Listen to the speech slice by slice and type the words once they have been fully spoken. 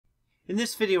In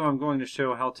this video, I'm going to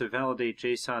show how to validate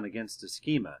JSON against a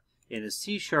schema in a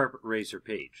C# Razor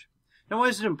page. Now, why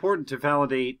is it important to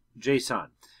validate JSON?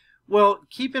 Well,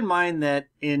 keep in mind that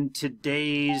in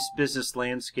today's business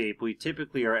landscape, we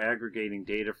typically are aggregating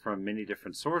data from many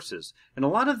different sources. And a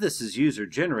lot of this is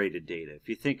user-generated data. If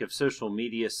you think of social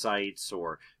media sites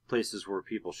or places where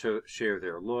people share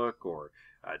their look or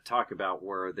talk about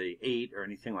where they ate or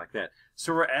anything like that.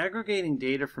 So we're aggregating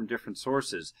data from different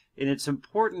sources, and it's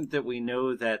important that we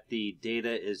know that the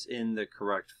data is in the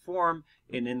correct form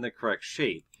and in the correct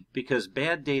shape, because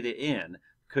bad data in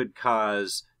could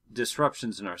cause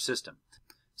disruptions in our system.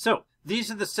 So these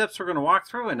are the steps we're going to walk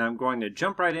through, and I'm going to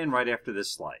jump right in right after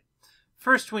this slide.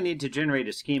 First, we need to generate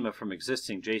a schema from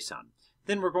existing JSON.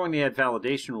 Then we're going to add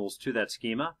validation rules to that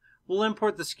schema. We'll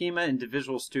import the schema into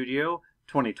Visual Studio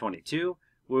 2022.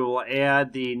 We will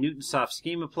add the newtonsoft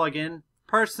schema plugin,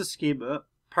 parse the schema,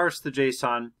 parse the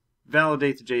JSON,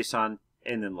 validate the JSON,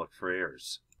 and then look for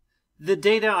errors. The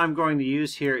data I'm going to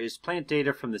use here is plant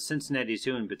data from the Cincinnati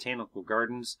Zoo and Botanical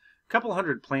Gardens. A couple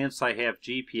hundred plants. I have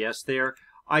GPS there.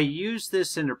 I used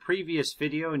this in a previous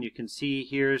video, and you can see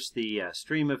here's the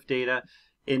stream of data.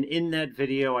 And in that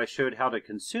video, I showed how to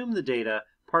consume the data,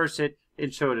 parse it,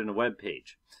 and show it in a web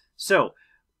page. So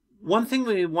one thing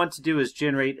we want to do is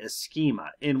generate a schema,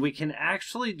 and we can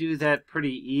actually do that pretty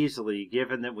easily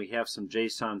given that we have some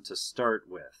JSON to start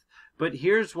with. But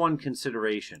here's one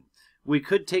consideration. We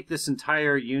could take this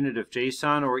entire unit of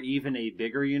JSON or even a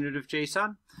bigger unit of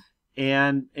JSON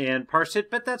and parse it,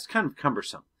 but that's kind of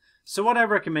cumbersome. So what I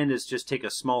recommend is just take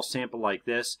a small sample like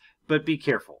this, but be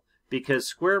careful, because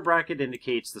square bracket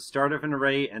indicates the start of an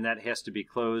array, and that has to be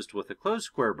closed with a closed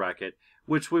square bracket,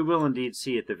 which we will indeed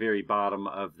see at the very bottom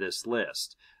of this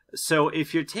list. So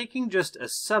if you're taking just a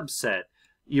subset,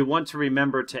 you want to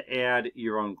remember to add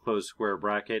your own closed square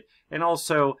bracket, and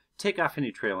also take off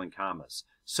any trailing commas.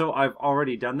 So I've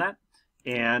already done that,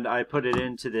 and I put it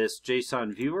into this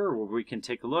JSON viewer where we can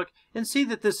take a look and see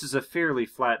that this is a fairly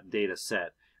flat data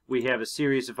set. We have a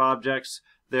series of objects.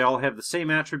 They all have the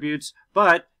same attributes,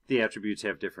 but the attributes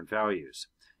have different values.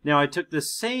 Now I took the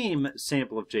same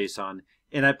sample of JSON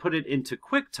and I put it into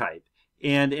QuickType,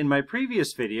 and in my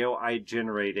previous video I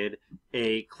generated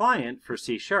a client for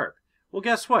C#. Well,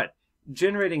 guess what?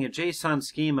 Generating a JSON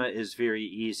schema is very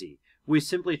easy. We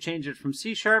simply change it from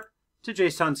C# to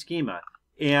JSON schema,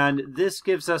 and this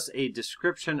gives us a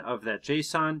description of that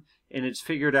JSON, and it's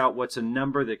figured out what's a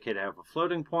number that could have a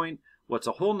floating point, what's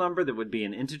a whole number that would be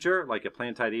an integer, like a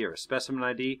plant ID or a specimen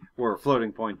ID, or a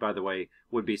floating point, by the way,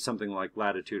 would be something like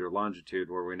latitude or longitude,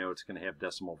 where we know it's going to have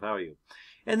decimal value.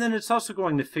 And then it's also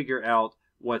going to figure out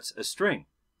what's a string.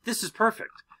 This is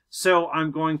perfect. So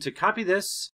I'm going to copy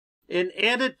this and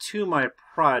add it to my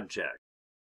project.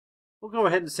 We'll go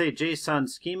ahead and say JSON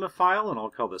schema file, and I'll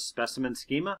call this specimen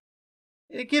schema.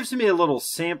 It gives me a little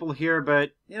sample here,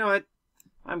 but you know what?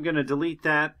 I'm going to delete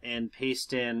that and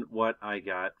paste in what I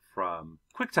got from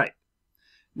QuickType.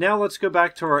 Now let's go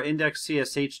back to our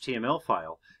index.cs HTML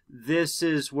file. This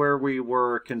is where we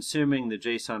were consuming the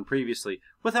JSON previously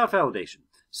without validation.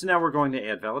 So now we're going to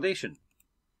add validation.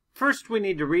 First, we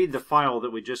need to read the file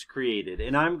that we just created,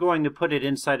 and I'm going to put it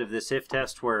inside of this if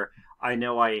test where I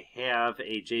know I have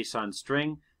a JSON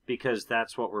string, because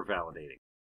that's what we're validating.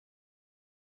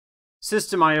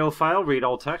 System.io file, read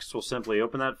all text. We'll simply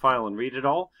open that file and read it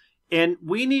all. And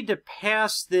we need to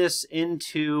pass this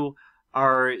into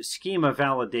our schema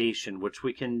validation, which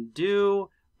we can do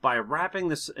by wrapping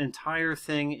this entire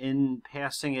thing in,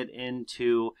 passing it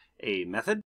into a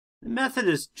method. The method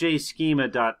is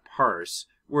jschema.parse,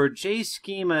 where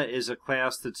jschema is a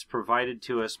class that's provided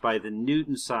to us by the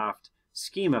Newtonsoft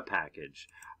schema package.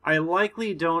 I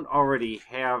likely don't already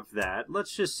have that.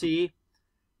 Let's just see.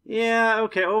 Yeah,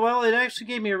 okay. Oh, well, it actually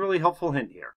gave me a really helpful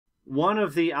hint here. One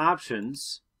of the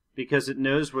options, because it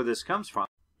knows where this comes from,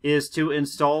 is to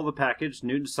install the package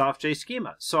newtonsoft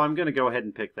JSchema. So I'm going to go ahead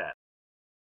and pick that.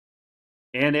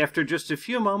 And after just a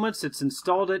few moments, it's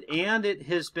installed it, and it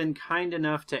has been kind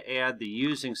enough to add the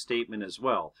using statement as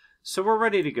well. So we're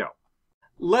ready to go.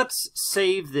 Let's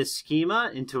save this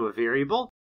schema into a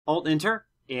variable. Alt-Enter.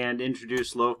 And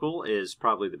introduce local is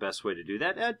probably the best way to do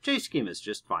that. JSchema is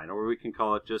just fine, or we can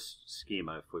call it just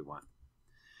schema if we want.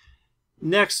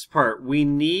 Next part, we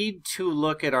need to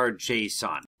look at our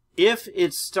JSON. If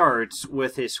it starts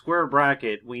with a square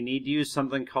bracket, we need to use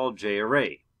something called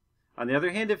JArray. On the other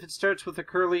hand, if it starts with a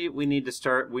curly, we need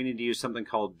to use something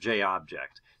called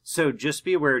JObject. So just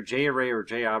be aware, JArray or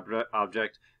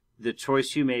JObject, the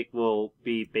choice you make will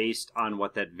be based on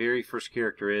what that very first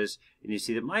character is. And you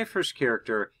see that my first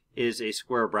character is a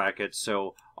square bracket,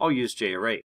 so I'll use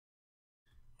JArray.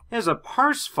 has a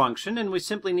parse function, and we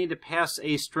simply need to pass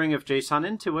a string of JSON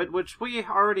into it, which we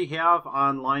already have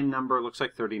on line number, looks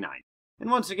like 39.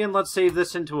 And once again, let's save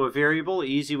this into a variable.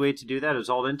 Easy way to do that is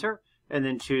Alt-Enter, and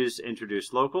then choose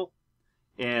Introduce Local,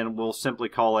 and we'll simply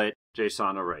call it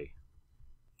JSON Array.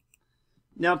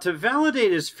 Now, to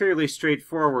validate is fairly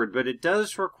straightforward, but it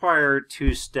does require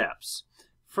two steps.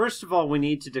 First of all, we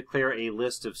need to declare a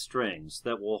list of strings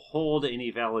that will hold any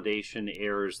validation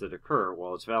errors that occur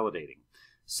while it's validating.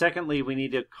 Secondly, we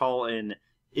need to call an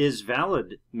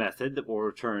isValid method that will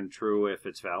return true if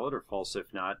it's valid or false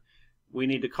if not. We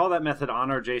need to call that method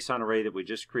on our JSON array that we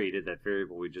just created, that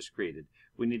variable we just created.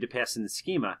 We need to pass in the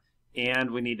schema,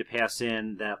 and we need to pass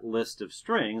in that list of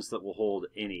strings that will hold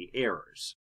any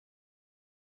errors.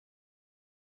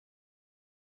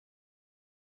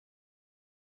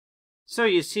 So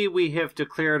you see we have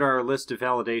declared our list of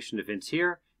validation events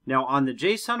here. Now on the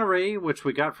JSON array, which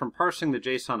we got from parsing the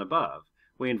JSON above,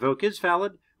 we invoke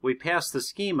isValid, we pass the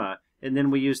schema, and then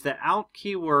we use the out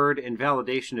keyword in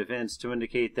validation events to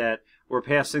indicate that we're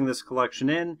passing this collection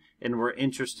in and we're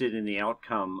interested in the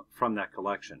outcome from that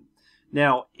collection.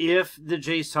 Now, if the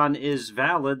JSON is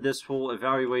valid, this will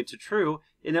evaluate to true,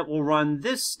 and it will run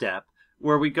this step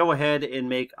where we go ahead and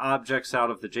make objects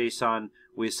out of the JSON.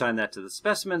 We assign that to the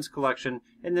specimens collection,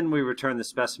 and then we return the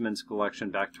specimens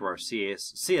collection back to our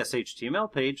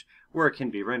CS.HTML page where it can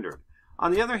be rendered.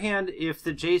 On the other hand, if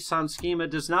the JSON schema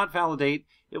does not validate,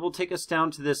 it will take us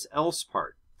down to this else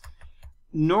part.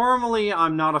 Normally,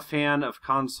 I'm not a fan of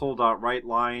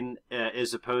console.writeLine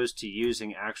as opposed to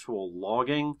using actual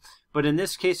logging, but in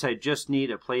this case, I just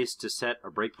need a place to set a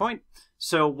breakpoint.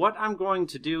 So what I'm going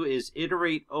to do is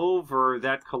iterate over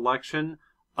that collection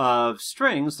of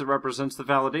strings that represents the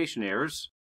validation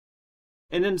errors.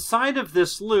 And inside of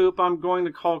this loop, I'm going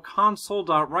to call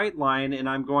console.writeLine, and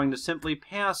I'm going to simply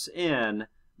pass in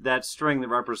that string that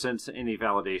represents any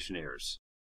validation errors.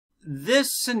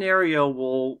 This scenario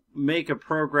will make a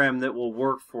program that will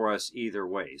work for us either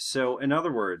way. So in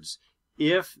other words,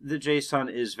 if the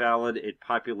JSON is valid, it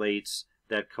populates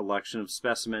that collection of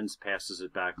specimens, passes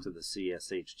it back to the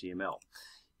CS.HTML.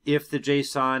 If the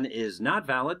JSON is not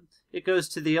valid, it goes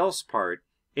to the else part,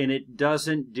 and it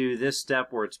doesn't do this step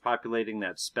where it's populating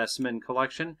that specimen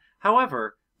collection.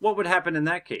 However, what would happen in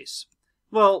that case?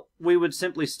 Well, we would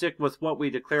simply stick with what we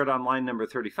declared on line number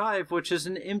 35, which is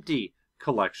an empty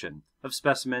collection of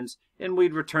specimens, and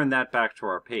we'd return that back to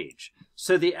our page.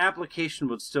 So the application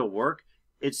would still work.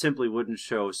 It simply wouldn't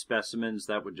show specimens.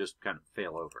 That would just kind of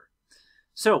fail over.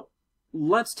 So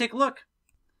let's take a look.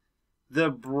 The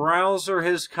browser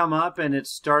has come up and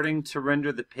it's starting to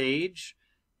render the page,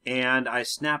 and I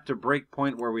snapped a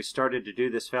breakpoint where we started to do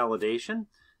this validation.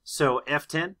 So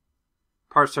F10,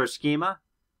 parse our schema,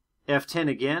 F10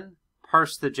 again,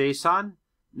 parse the JSON,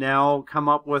 now come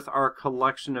up with our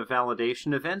collection of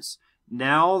validation events.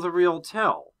 Now the real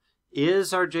tell.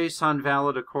 Is our JSON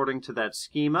valid according to that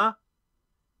schema?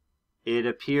 It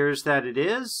appears that it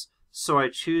is, so I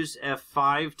choose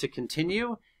F5 to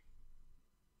continue,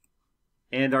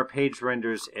 and our page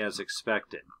renders as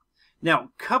expected. Now,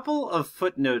 couple of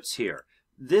footnotes here.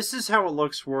 This is how it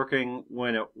looks working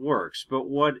when it works, but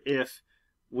what if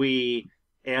we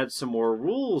add some more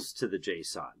rules to the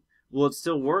JSON? Will it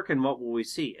still work, and what will we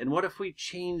see? And what if we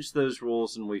change those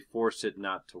rules and we force it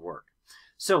not to work?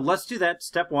 So let's do that.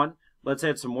 Step one, let's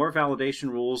add some more validation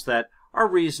rules that are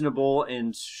reasonable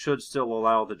and should still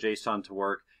allow the JSON to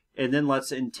work. And then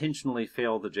let's intentionally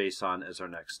fail the JSON as our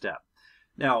next step.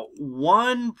 Now,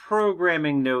 one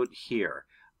programming note here.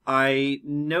 I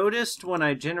noticed when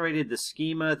I generated the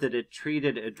schema that it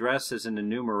treated address as an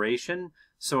enumeration.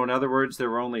 So in other words, there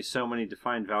were only so many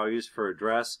defined values for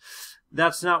address.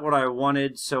 That's not what I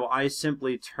wanted, so I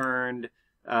simply turned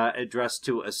address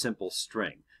to a simple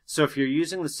string. So if you're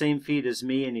using the same feed as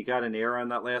me and you got an error on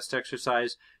that last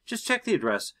exercise, just check the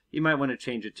address. You might want to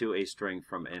change it to a string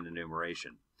from an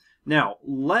enumeration. Now,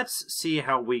 let's see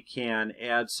how we can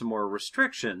add some more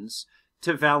restrictions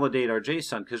to validate our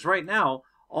JSON, because right now,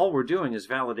 all we're doing is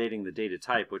validating the data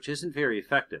type, which isn't very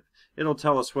effective. It'll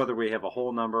tell us whether we have a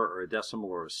whole number or a decimal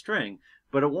or a string,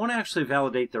 but it won't actually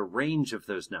validate the range of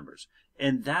those numbers.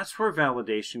 And that's where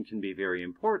validation can be very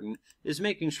important, is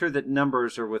making sure that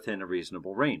numbers are within a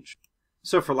reasonable range.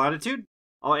 So for latitude,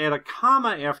 I'll add a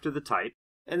comma after the type,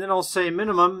 and then I'll say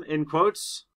minimum in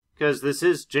quotes, because this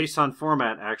is JSON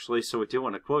format actually, so we do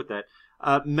want to quote that.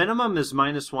 Minimum is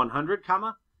 -100,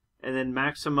 comma, and then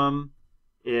maximum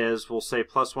is, we'll say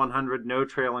 +100, no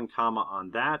trailing comma on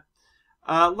that.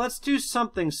 Let's do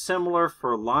something similar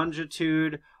for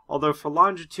longitude, although for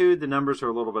longitude the numbers are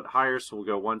a little bit higher, so we'll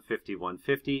go 150,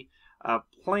 150.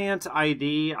 Plant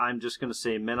ID, I'm just going to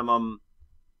say minimum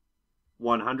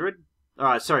 100.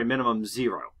 Minimum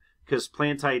 0, because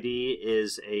plant ID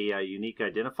is a unique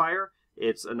identifier.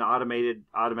 It's an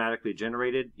automatically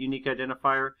generated unique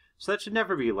identifier, so that should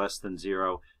never be less than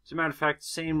 0. As a matter of fact, the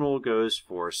same rule goes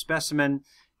for specimen.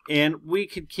 And we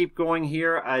could keep going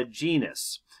here.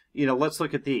 Genus. Let's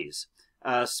look at these.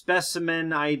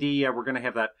 Specimen ID, we're going to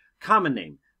have that. Common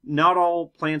name. Not all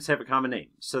plants have a common name,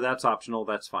 so that's optional.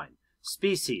 That's fine.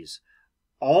 Species.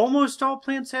 Almost all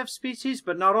plants have species,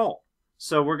 but not all.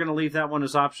 So we're going to leave that one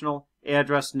as optional.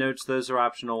 Address, notes, those are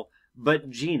optional. But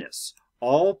genus.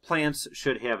 All plants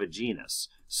should have a genus.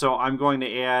 So I'm going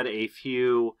to add a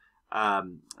few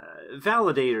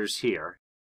validators here.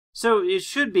 So it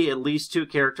should be at least 2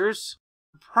 characters,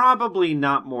 probably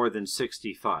not more than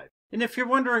 65. And if you're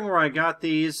wondering where I got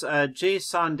these,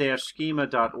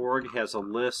 Json-schema.org has a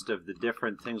list of the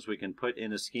different things we can put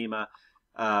in a schema.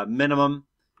 Minimum,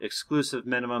 exclusive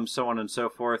minimum, so on and so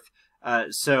forth.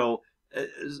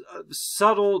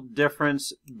 Subtle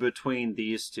difference between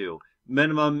these two.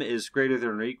 Minimum is greater than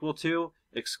or equal to.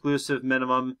 Exclusive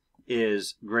minimum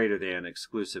is greater than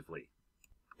exclusively.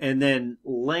 And then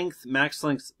length, max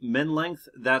length, min length,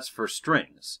 that's for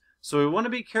strings. So we want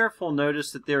to be careful.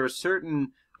 Notice that there are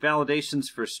certain validations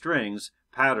for strings.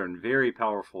 Pattern, very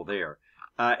powerful there.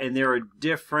 And there are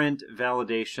different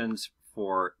validations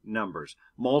for numbers.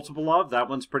 Multiple of, that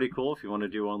one's pretty cool. If you want to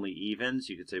do only evens,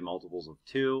 you could say multiples of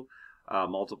 2.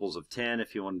 Multiples of 10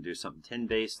 if you want to do something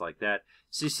 10-based like that.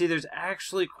 So you see there's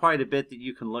actually quite a bit that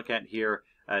you can look at here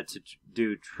to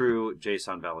do true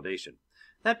JSON validation.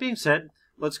 That being said,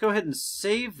 let's go ahead and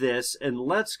save this, and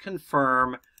let's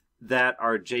confirm that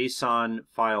our JSON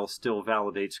file still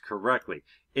validates correctly.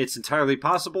 It's entirely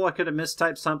possible I could have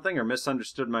mistyped something or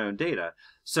misunderstood my own data.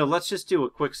 So let's just do a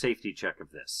quick safety check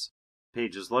of this.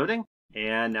 Page is loading,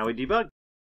 and now we debug.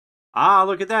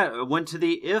 Look at that. It went to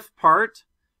the if part.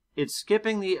 It's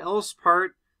skipping the else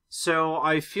part. So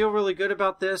I feel really good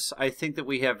about this. I think that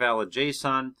we have valid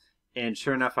JSON. And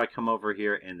sure enough, I come over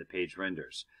here and the page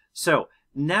renders. So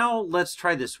now let's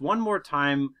try this one more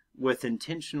time with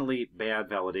intentionally bad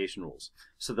validation rules.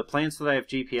 So the plants that I have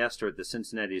GPS'd are at the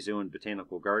Cincinnati Zoo and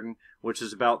Botanical Garden, which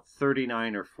is about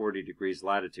 39 or 40 degrees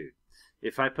latitude.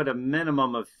 If I put a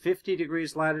minimum of 50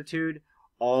 degrees latitude,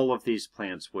 all of these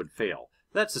plants would fail.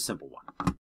 That's a simple one.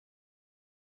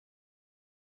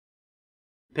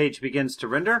 Page begins to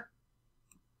render.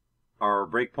 Our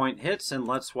breakpoint hits, and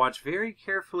let's watch very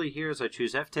carefully here as I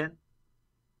choose F10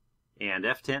 and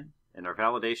F10 and our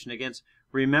validation against.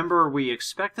 Remember, we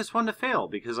expect this one to fail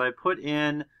because I put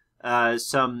in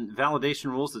some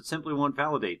validation rules that simply won't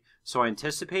validate. So I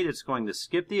anticipate it's going to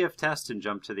skip the if test and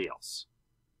jump to the else.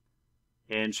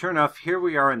 And sure enough, here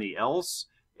we are in the else.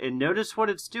 And notice what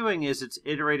it's doing is it's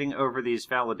iterating over these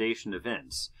validation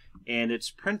events. And it's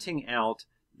printing out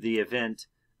the event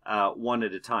one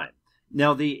at a time.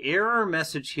 Now the error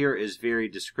message here is very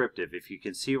descriptive. If you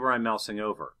can see where I'm mousing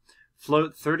over.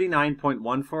 Float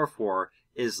 39.144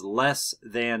 is less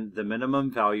than the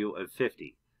minimum value of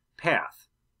 50. Path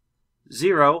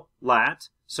 0 lat,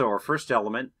 so our first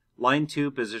element, line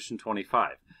 2, position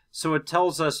 25. So it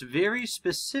tells us very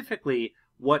specifically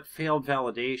what failed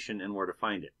validation and where to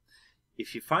find it.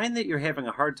 If you find that you're having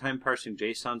a hard time parsing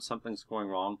JSON, something's going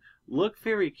wrong, look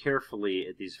very carefully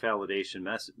at these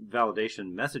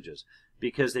validation messages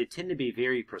because they tend to be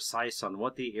very precise on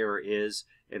what the error is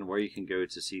and where you can go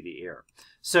to see the error.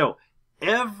 So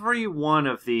every one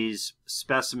of these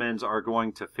specimens are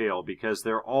going to fail because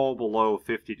they're all below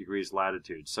 50 degrees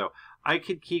latitude. So I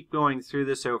could keep going through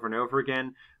this over and over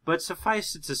again, but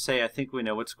suffice it to say, I think we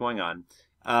know what's going on.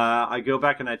 I go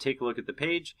back and I take a look at the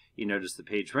page. You notice the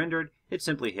page rendered. It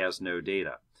simply has no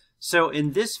data. So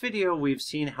in this video, we've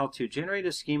seen how to generate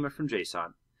a schema from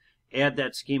JSON, add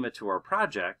that schema to our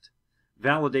project,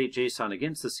 validate JSON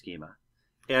against the schema,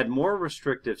 add more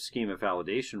restrictive schema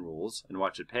validation rules and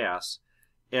watch it pass,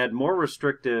 add more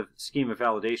restrictive schema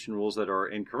validation rules that are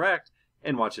incorrect,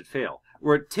 and watch it fail.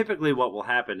 Where typically what will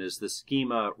happen is the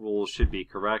schema rules should be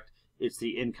correct. It's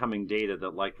the incoming data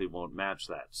that likely won't match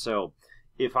that. So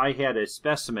if I had a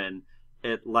specimen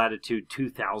at latitude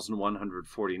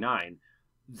 2149,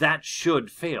 that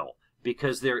should fail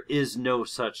because there is no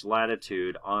such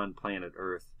latitude on planet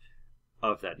Earth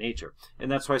of that nature.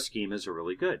 And that's why schemas are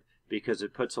really good, because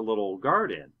it puts a little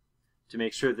guard in to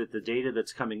make sure that the data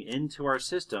that's coming into our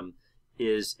system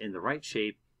is in the right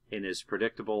shape and is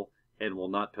predictable and will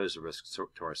not pose a risk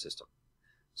to our system.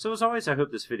 So as always, I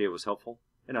hope this video was helpful,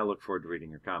 and I look forward to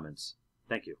reading your comments.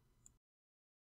 Thank you.